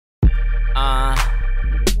Uh,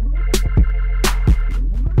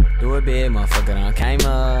 do it big, motherfucker done came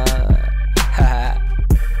up.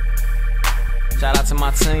 Shout out to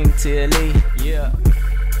my team, Tia Lee. Yeah,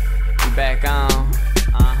 we back on.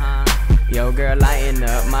 Yo, girl, lighten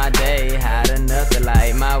up my day. Hot enough to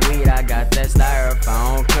light my weed. I got that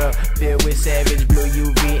styrofoam cup filled with Savage Blue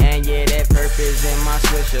UV, and yeah, that purpose in my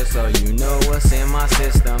swisher, so you know what's in my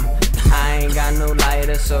system. I ain't got no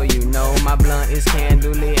lighter, so you know my blunt is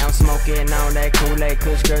candlelit. I'm smoking on that Kool-Aid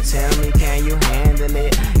Kush, girl, tell me, can you handle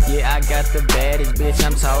it? Yeah, I got the baddest bitch,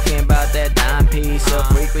 I'm talking about that dime piece. So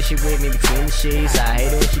frequent, she with me between the sheets. I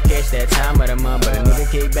hate it when she catch that time of the month, but a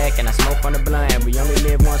nigga kick back and I smoke on the blunt. And we only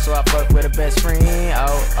live once, so I fuck with her best friend.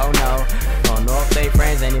 Oh no, don't know if they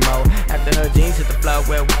friends anymore. After her jeans hit the floor,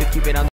 well, we could keep it on